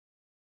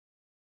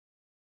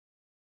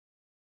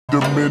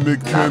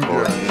Dominican,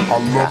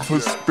 I love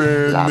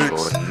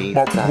Hispanics.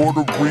 My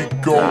Puerto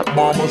Rico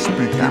mama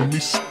speaking me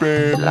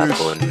Spanish.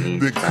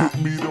 They cook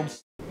me them.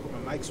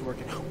 My mic's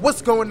working.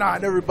 What's going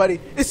on,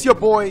 everybody? It's your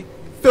boy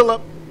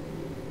Phillips,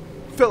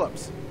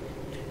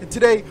 and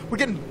today we're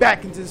getting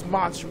back into this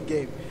Monstrum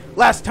game.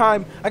 Last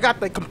time I got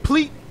the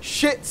complete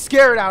shit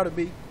scared out of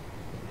me,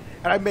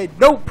 and I made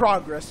no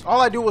progress.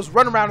 All I do was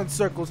run around in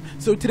circles.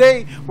 So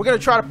today we're gonna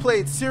try to play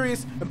it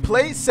serious and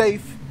play it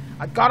safe.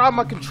 I got all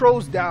my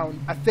controls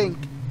down, I think,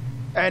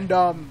 and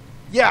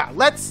yeah,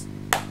 let's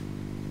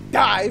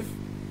dive.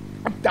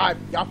 I'm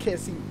diving. Y'all can't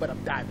see me, but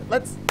I'm diving.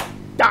 Let's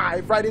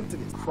dive right into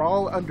this.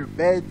 Crawl under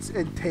beds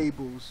and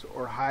tables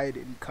or hide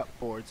in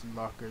cupboards and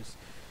lockers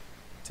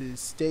to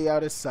stay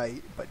out of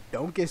sight, but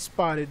don't get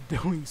spotted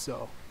doing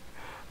so.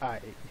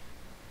 Alright.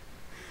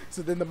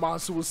 So then the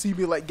monster will see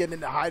me like getting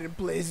into hiding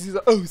places. He's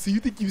like, oh, so you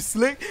think you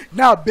slick?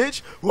 Nah,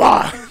 bitch.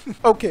 Why?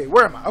 Okay,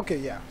 where am I? Okay,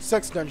 yeah.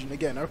 Sex dungeon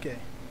again. Okay.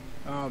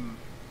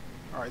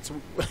 Alright, so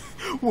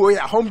well,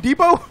 yeah, Home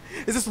Depot?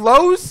 Is this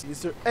Lowe's?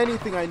 Is there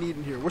anything I need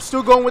in here? We're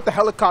still going with the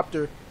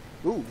helicopter.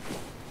 Ooh,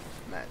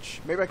 match.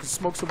 Maybe I can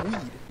smoke some weed.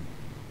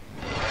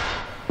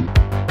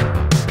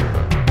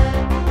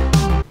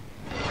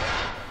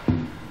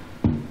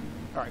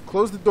 Alright,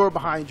 close the door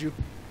behind you.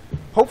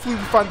 Hopefully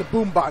we find the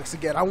boombox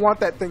again. I want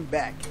that thing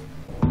back.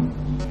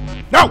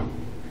 No!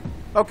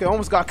 Okay,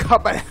 almost got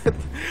caught by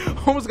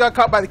almost got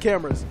caught by the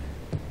cameras.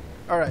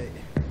 Alright.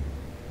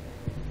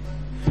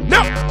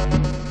 No!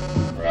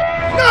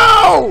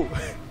 No!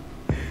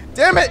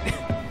 Damn it!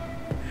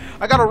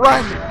 I gotta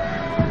run.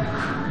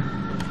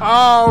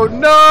 Oh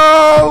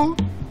no!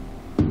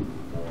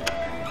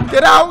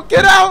 Get out!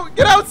 Get out!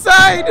 Get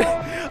outside!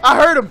 I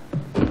heard him.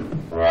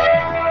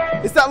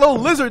 It's that little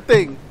lizard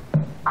thing.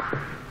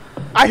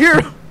 I hear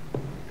him.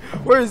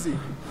 Where is he?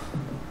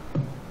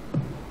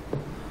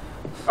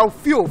 Oh,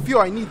 fuel.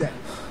 Fuel. I need that.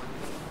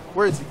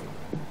 Where is he?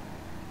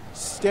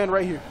 Stand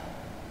right here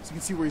so you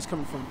can see where he's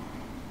coming from.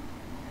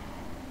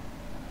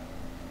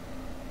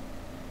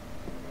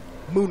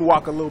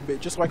 Moonwalk a little bit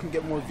just so I can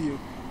get more view.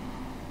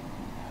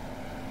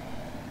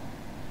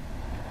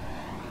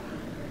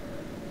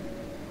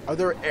 Are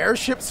there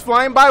airships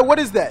flying by? What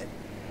is that?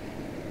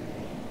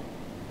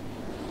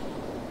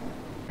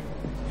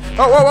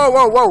 Oh, whoa,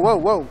 whoa, whoa, whoa,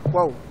 whoa,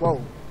 whoa, whoa,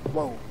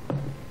 whoa.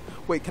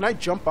 Wait, can I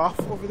jump off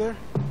over there?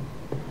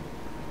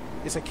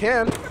 Yes, I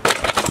can.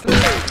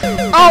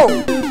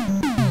 Oh!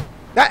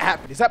 That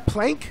happened. Is that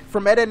Plank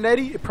from Ed, Edd n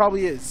Eddy? It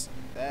probably is.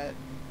 That.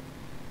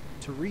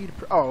 To read.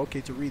 Oh, okay,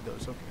 to read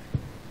those. Okay.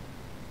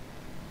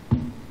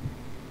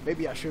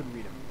 Maybe I should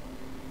read them.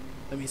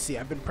 Let me see.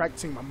 I've been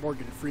practicing my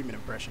Morgan Freeman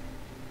impression.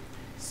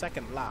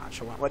 Second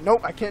lodge. What?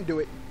 Nope, I can't do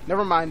it.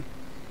 Never mind.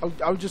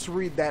 I'll just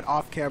read that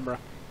off camera.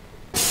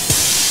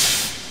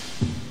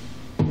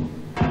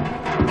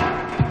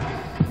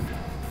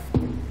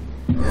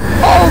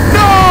 Oh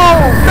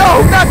no!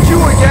 No, not you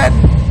again!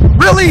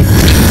 Really?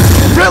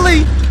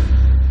 Really?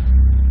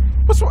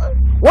 What's wrong?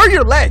 Where are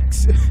your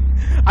legs?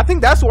 I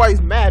think that's why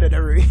he's mad at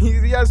her.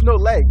 He has no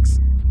legs.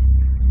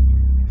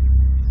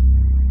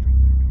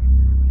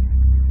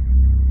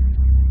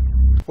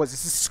 Is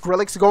this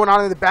Skrillex going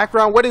on in the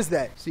background? What is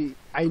that? See,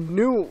 I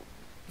knew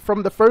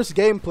from the first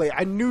gameplay,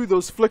 I knew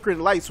those flickering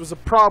lights was a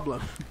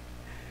problem.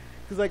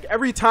 Because like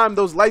every time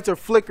those lights are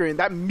flickering,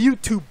 that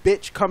Mewtwo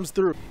bitch comes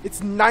through. It's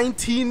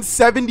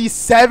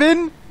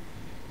 1977?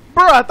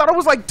 Bruh, I thought it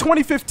was like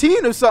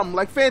 2015 or something.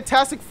 Like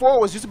Fantastic Four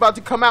was just about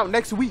to come out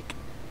next week.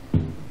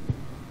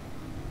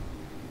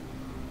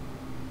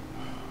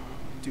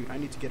 Dude, I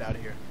need to get out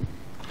of here.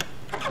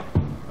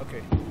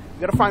 Okay, we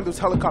gotta find those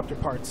helicopter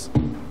parts.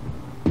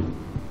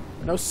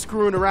 No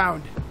screwing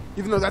around,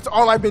 even though that's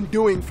all I've been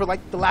doing for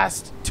like the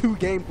last 2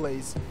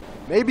 gameplays.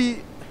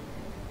 Maybe,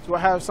 do I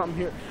have something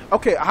here?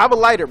 Okay, I have a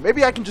lighter.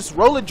 Maybe I can just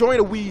roll a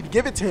joint of weed,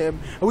 give it to him,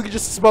 and we can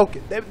just smoke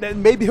it.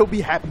 Then maybe he'll be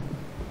happy.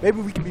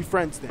 Maybe we can be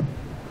friends then.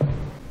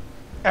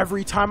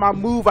 Every time I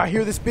move, I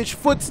hear this bitch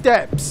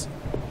footsteps.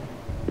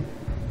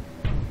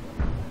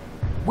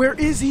 Where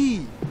is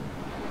he?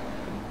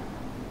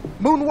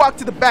 Moonwalk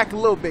to the back a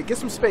little bit. Get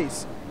some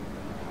space.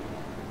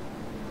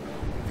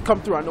 Come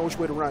through, I know which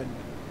way to run.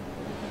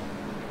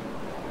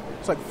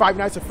 It's like Five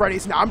Nights at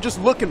Freddy's now. I'm just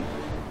looking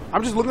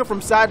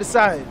from side to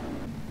side.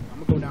 I'm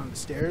gonna go down the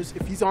stairs.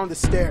 If he's on the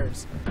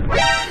stairs.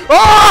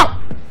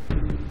 Ah!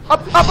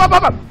 Up, up, up,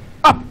 up, up,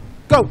 up.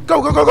 Go,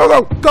 go, go, go, go,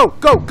 go,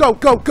 go, go,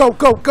 go, go,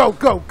 go, go,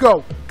 go,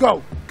 go,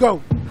 go,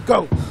 go,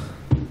 go.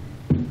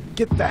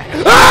 Get that.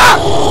 Ah!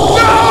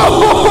 No!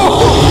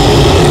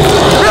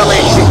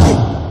 Really?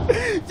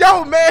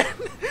 Yo, man.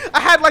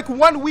 I had like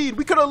 1 weed.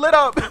 We could have lit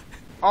up.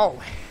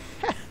 Oh,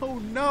 hell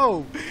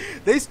no.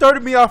 They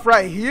started me off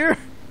right here.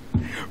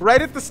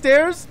 Right at the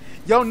stairs?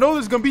 Y'all know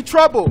there's gonna be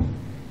trouble.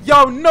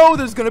 Y'all know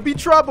there's gonna be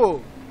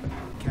trouble.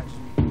 Catches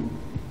me.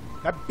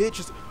 That bitch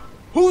is...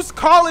 Who's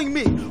calling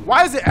me?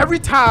 Why is it every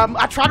time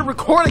I try to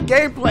record a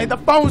gameplay, the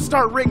phones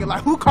start ringing?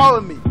 Like, who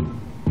calling me?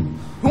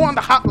 Who on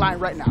the hotline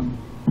right now?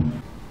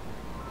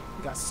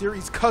 We got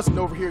Siri's cousin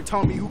over here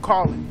telling me who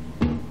calling.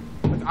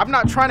 Like I'm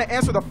not trying to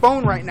answer the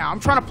phone right now. I'm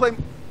trying to play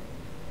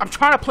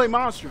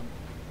Monstrum.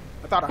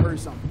 I thought I heard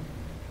something.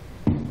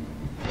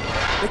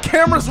 The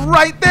camera's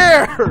right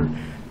there.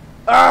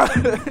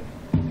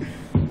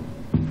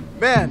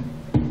 Man,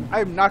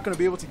 I am not gonna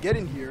be able to get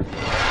in here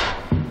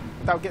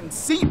without getting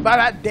seen by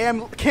that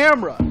damn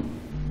camera.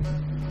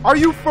 Are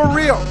you for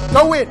real?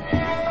 Go in.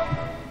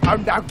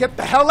 Now get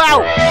the hell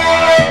out.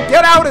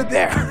 Get out of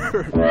there.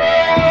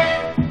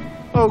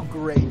 Oh,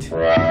 great.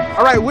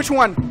 All right, which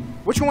one?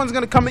 Which one's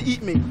gonna come and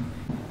eat me?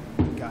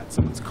 God,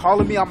 someone's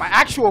calling me on my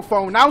actual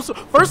phone. Now,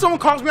 first someone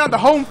calls me on the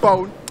home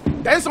phone,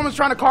 then someone's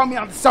trying to call me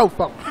on the cell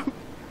phone.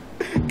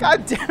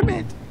 God damn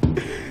it.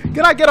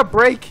 Can I get a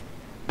break?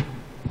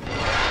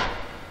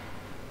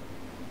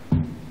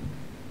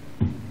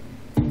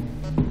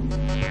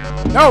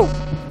 No.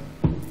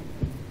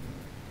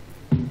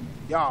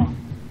 Y'all,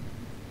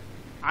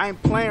 I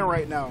ain't playing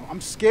right now.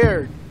 I'm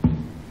scared.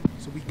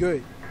 So we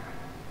good.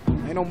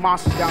 Ain't no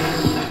monsters down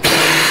here.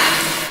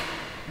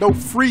 No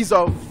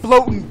Frieza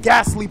floating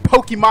ghastly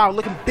Pokemon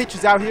looking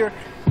bitches out here.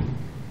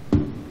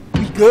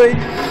 We good.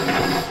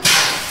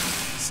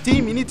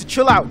 Steam, you need to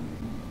chill out.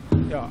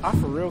 Yo, I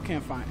for real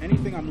can't find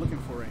anything I'm looking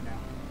for right now.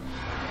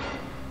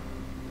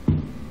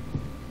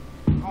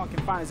 All I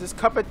can find is this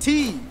cup of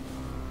tea.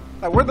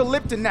 Like, where the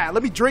Lipton at?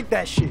 Let me drink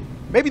that shit.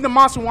 Maybe the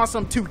monster wants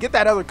some too. Get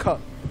that other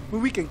cup.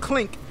 We can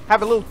clink,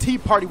 have a little tea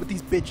party with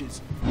these bitches.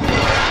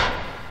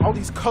 All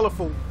these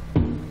colorful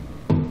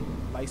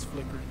lights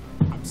flickering.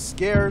 I'm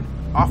scared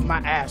off my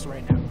ass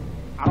right now.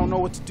 I don't know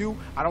what to do.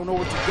 I don't know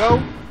where to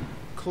go.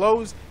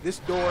 Close this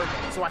door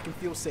so I can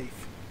feel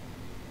safe.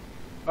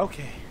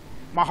 Okay.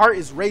 My heart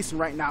is racing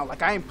right now.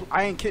 Like, I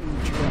ain't kidding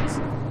with you guys.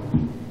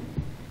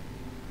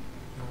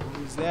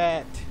 What is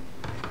that?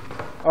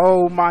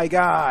 Oh my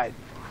God.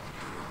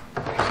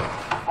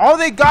 All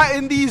they got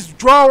in these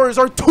drawers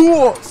are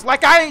tools.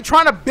 Like, I ain't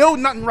trying to build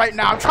nothing right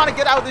now. I'm trying to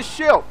get out of this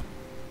ship.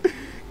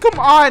 Come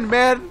on,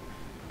 man.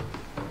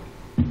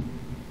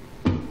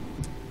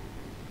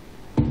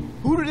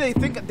 Who do they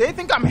think? They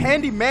think I'm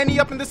handy manny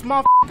up in this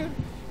motherfucker?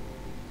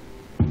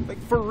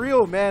 Like, for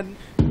real, man.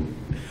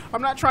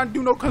 I'm not trying to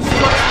do no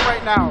construction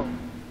right now.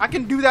 I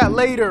can do that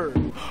later.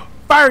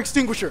 Fire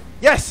extinguisher.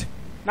 Yes.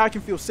 Now I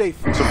can feel safe.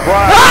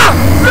 Surprise. Ah!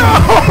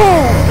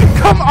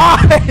 No! Come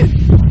on!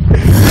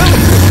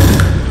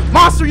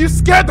 Monster, you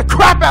scared the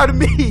crap out of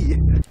me!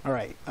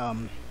 Alright,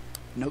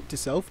 note to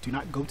self, do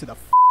not go to the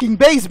fucking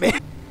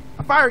basement!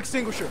 A fire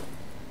extinguisher!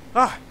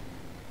 Ah,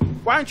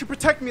 why didn't you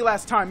protect me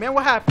last time, man?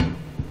 What happened?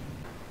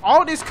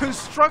 All this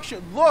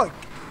construction, look!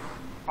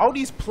 All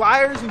these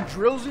pliers and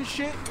drills and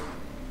shit.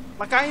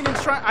 Like, I ain't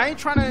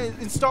trying to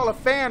install a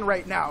fan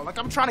right now. Like,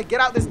 I'm trying to get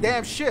out this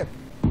damn ship.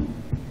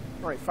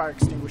 Alright, fire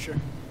extinguisher.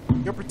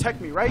 You'll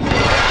protect me, right?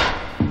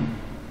 I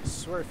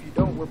swear if you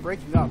don't, we're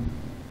breaking up.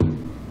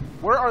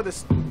 Where are the...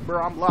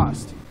 Bro, I'm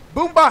lost.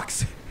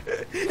 Boombox!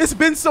 It's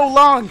been so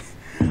long!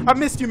 I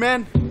missed you,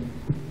 man.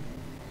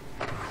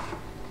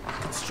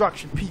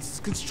 Construction pieces,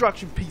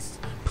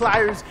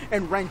 pliers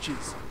and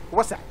wrenches.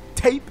 What's that?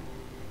 Tape?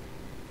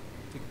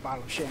 Take a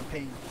bottle of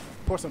champagne,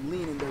 pour some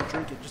lean in there,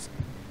 drink it.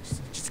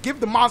 Just give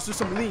the monster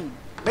some lean.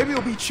 Maybe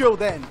it'll be chill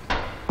then.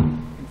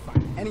 And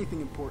find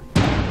anything important.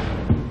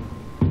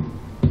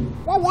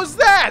 What was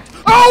that?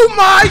 Oh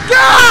my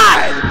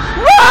God!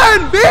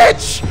 Run,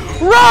 bitch!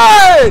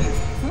 Run!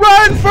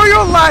 Run for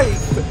your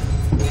life!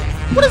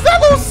 What is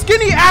that little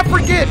skinny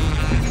African?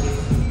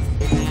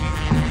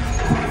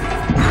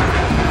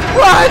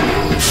 Run!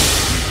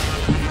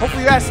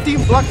 Hopefully that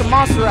steam blocked the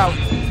monster out.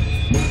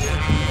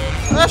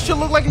 That shit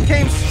looked like it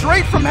came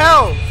straight from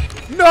hell.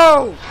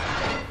 No!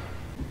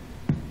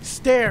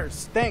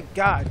 Stairs. Thank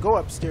God. Go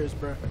upstairs,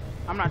 bro.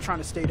 I'm not trying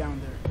to stay down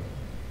there.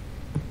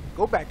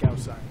 Go back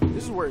outside.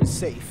 This is where it's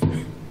safe.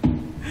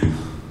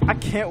 I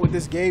can't with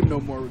this game no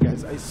more,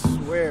 guys. I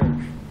swear.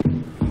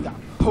 We got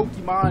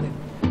Pokemon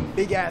and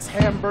big ass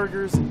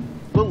hamburgers and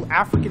little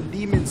African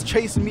demons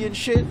chasing me and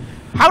shit.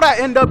 How'd I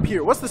end up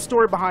here? What's the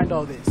story behind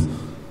all this?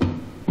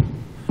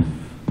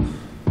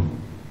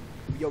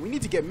 Yo, we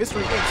need to get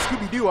Mystery Inc.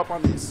 Scooby-Doo up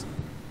on this.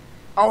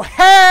 Oh,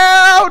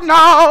 hell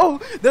no!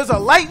 There's a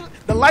light.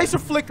 The lights are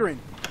flickering.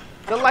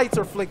 The lights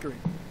are flickering.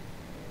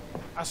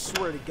 I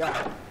swear to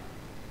God.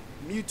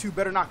 Mewtwo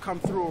better not come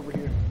through over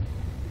here.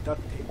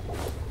 Duct tape.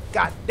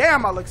 God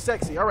damn, I look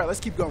sexy. All right, let's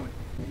keep going.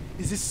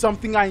 Is this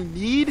something I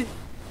need? Is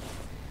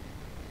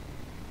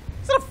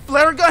that a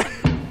flare gun?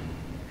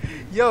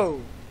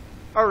 Yo.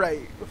 All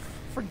right.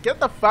 Forget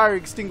the fire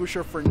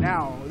extinguisher for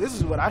now. This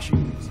is what I should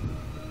use.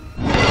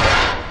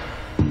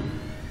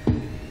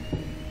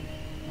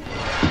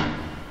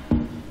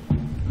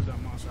 Who's that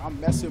monster? I'll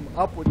mess him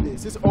up with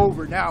this. It's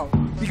over now.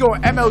 We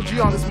going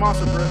MLG on this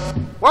monster, bro.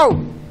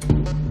 Whoa.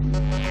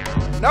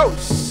 No,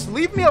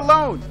 leave me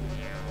alone.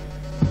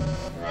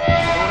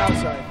 Going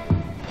outside.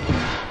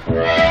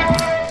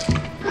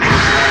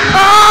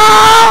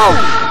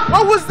 Oh!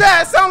 What was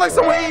that? It sounded like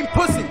someone eating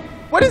pussy.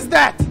 What is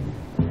that?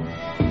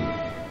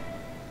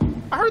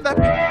 I heard that.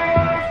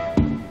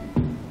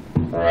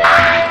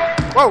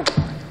 Whoa.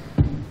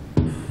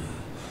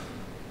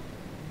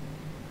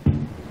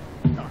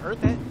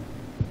 heard that?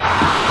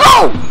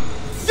 Oh!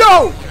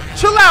 Yo!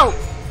 Chill out!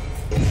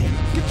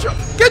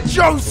 Get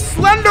your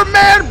Slender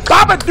Man,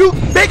 Babadook,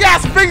 big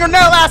ass fingernail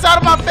ass out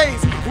of my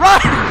face! Run!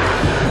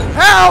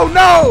 Hell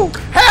no!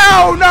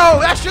 Hell no!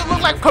 That shit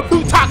look like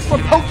Kabutox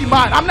from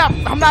Pokemon.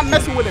 I'm not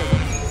messing with him.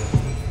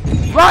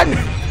 Run!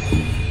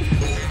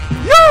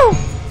 Yo!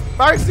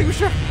 Fire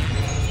extinguisher.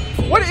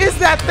 What is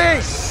that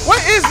thing?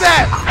 What is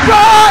that?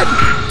 Run!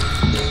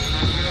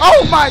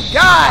 Oh my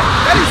god!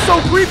 That is so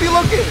creepy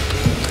looking.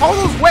 All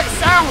those wet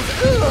sounds.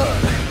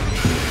 Ugh.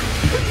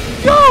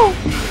 Yo!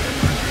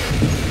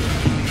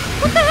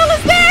 What the hell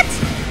is that?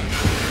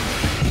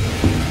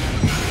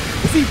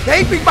 Is he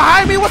vaping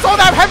behind me? What's all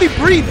that heavy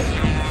breathing?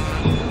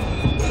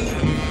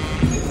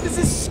 This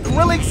is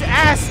Skrillex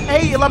ass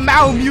A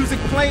Lamau music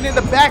playing in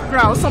the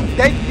background. Some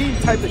dead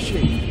meme type of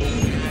shit.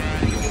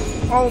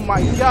 Oh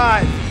my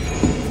god.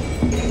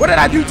 What did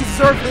I do to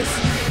deserve this?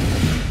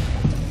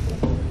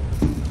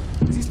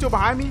 Is he still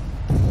behind me?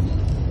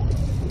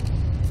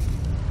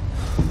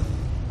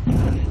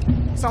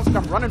 Sounds like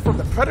I'm running from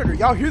the predator.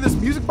 Y'all hear this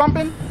music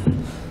bumping?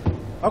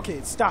 Okay,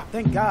 it stopped.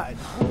 Thank God.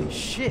 Holy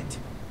shit.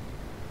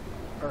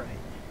 Alright.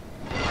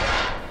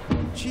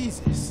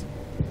 Jesus.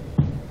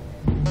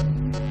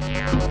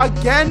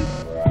 Again?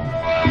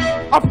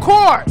 Of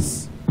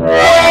course!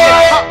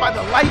 Get caught by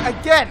the light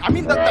again. I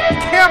mean the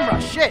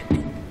camera. Shit.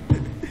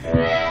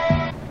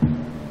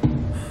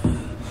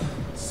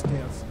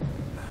 Stairs.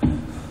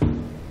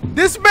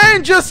 This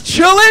man just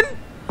chilling?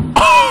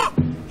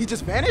 He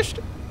just vanished?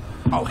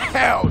 Oh,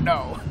 hell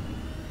no.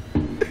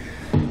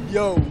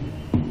 Yo.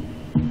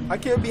 I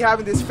can't be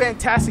having this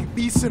fantastic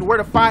beast and where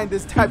to find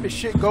this type of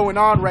shit going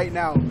on right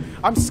now.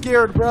 I'm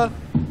scared, bruh.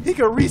 He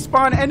could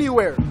respawn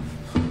anywhere.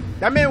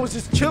 That man was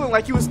just chilling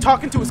like he was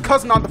talking to his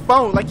cousin on the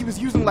phone. Like he was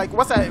using like,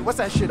 what's that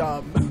shit,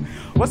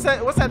 what's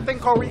that thing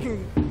called where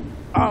you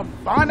can,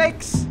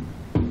 Vonix?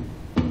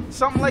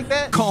 Something like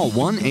that? Call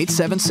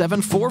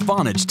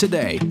 1-877-4VONAGE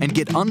today and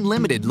get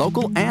unlimited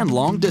local and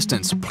long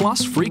distance,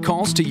 plus free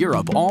calls to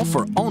Europe, all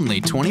for only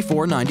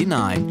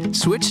 $24.99.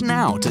 Switch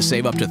now to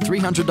save up to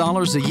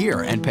 $300 a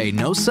year and pay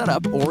no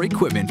setup or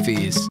equipment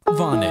fees.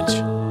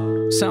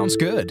 Vonage. Sounds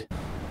good.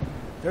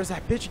 There's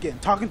that bitch again,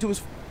 talking to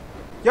his...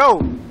 Yo!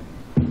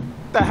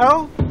 What the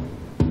hell?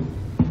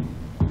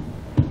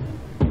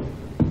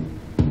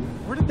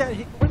 Where'd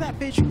that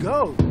bitch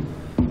go?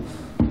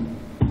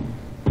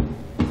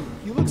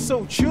 He looks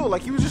so chill,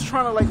 like he was just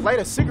trying to like light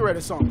a cigarette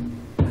or something.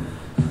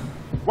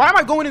 Why am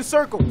I going in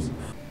circles?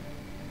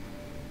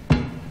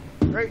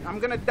 Great, I'm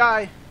gonna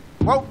die.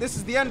 Well, this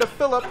is the end of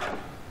Philip.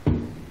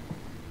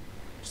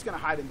 Just gonna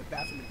hide in the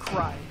bathroom and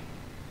cry.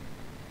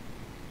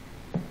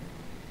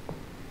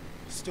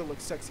 Still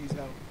looks sexy as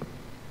hell.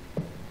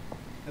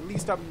 At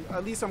least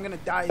I'm gonna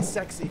die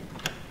sexy.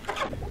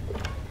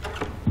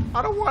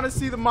 I don't want to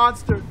see the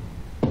monster.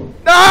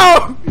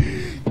 No!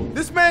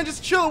 This man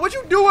just chilling. What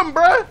you doing,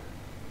 bruh?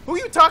 Who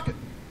you talking?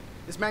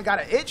 This man got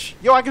an itch?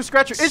 Yo, I can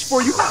scratch your itch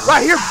for you.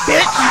 Right here,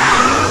 bitch.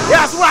 Yeah,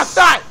 that's what I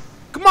thought.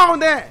 Come on,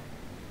 then.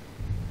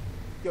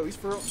 Yo, he's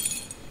for real.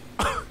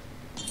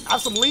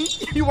 Have some lean?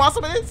 You want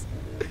some of this?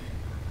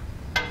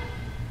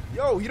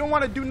 Yo, you don't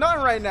want to do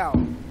nothing right now.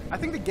 I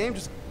think the game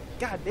just...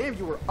 God damn,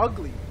 you were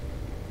ugly.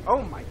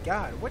 Oh my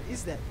god, what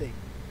is that thing?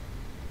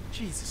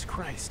 Jesus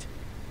Christ.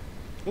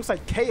 Looks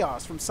like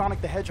Chaos from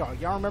Sonic the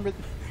Hedgehog. Y'all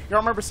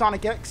remember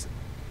Sonic X?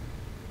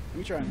 Let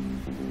me try.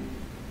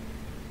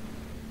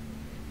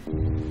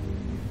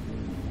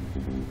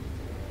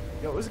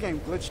 Yo, this game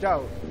glitched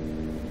out.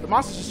 The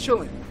monster's just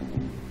chilling.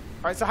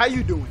 Alright, so how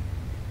you doing?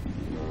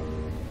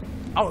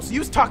 Oh, so you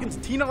was talking to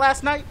Tina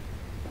last night?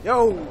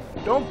 Yo,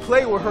 don't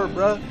play with her,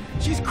 bruh.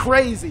 She's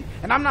crazy.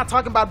 And I'm not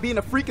talking about being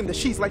a freak in the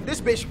sheets. Like, this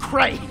bitch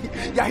cray.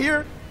 Y'all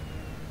hear?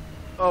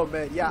 Oh,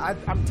 man. Yeah,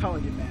 I'm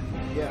telling you, man.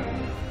 Yeah.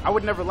 I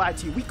would never lie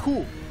to you. We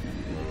cool.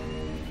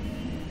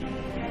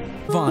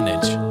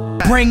 Vonage.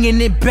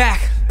 Bringing it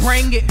back.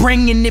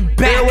 Bringing it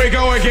back. Here we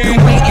go again.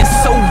 Been waiting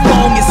so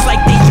long, it's like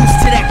they used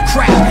to that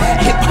crap.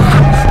 Hip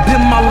hop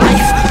been my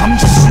life, I'm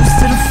just used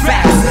to the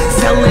facts.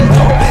 Selling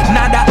dope,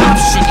 not an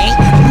option, ain't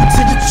new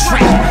to the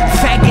trap.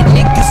 Faggot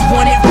niggas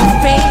want it for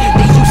fame,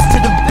 they used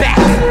to the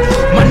back.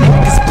 My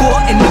niggas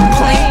bought in the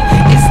plane,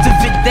 it's the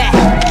vid that.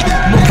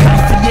 More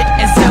confident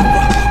as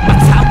ever, my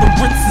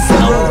tolerance is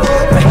low.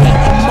 For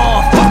hating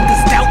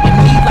motherfuckers doubting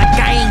me like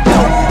I ain't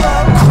dope.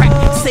 Crack,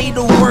 say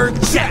the word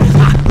jack,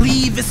 I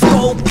leave it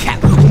skull cap.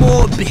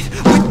 Morbid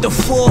with the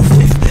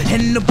 4/5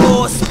 and the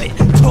ball spit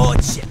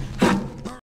torture.